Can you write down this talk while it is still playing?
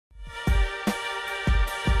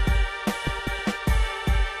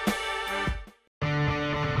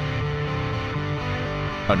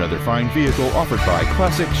Another fine vehicle offered by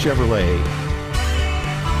Classic Chevrolet.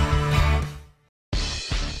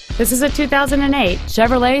 This is a 2008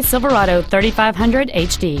 Chevrolet Silverado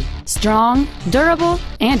 3500HD. Strong, durable,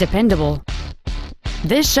 and dependable.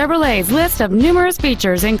 This Chevrolet's list of numerous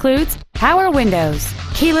features includes power windows,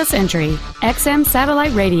 keyless entry, XM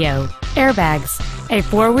satellite radio, airbags, a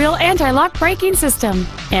four-wheel anti-lock braking system,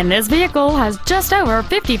 and this vehicle has just over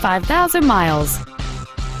 55,000 miles.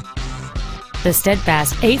 The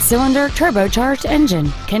steadfast 8-cylinder turbocharged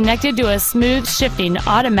engine, connected to a smooth shifting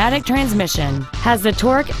automatic transmission, has the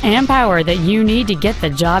torque and power that you need to get the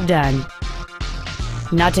job done.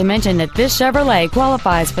 Not to mention that this Chevrolet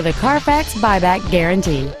qualifies for the Carfax buyback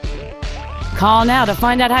guarantee. Call now to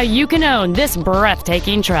find out how you can own this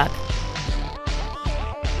breathtaking truck.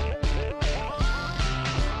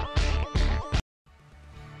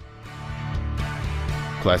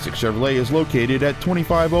 Classic Chevrolet is located at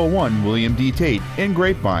 2501 William D Tate in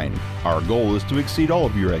Grapevine. Our goal is to exceed all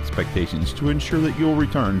of your expectations to ensure that you'll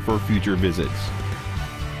return for future visits.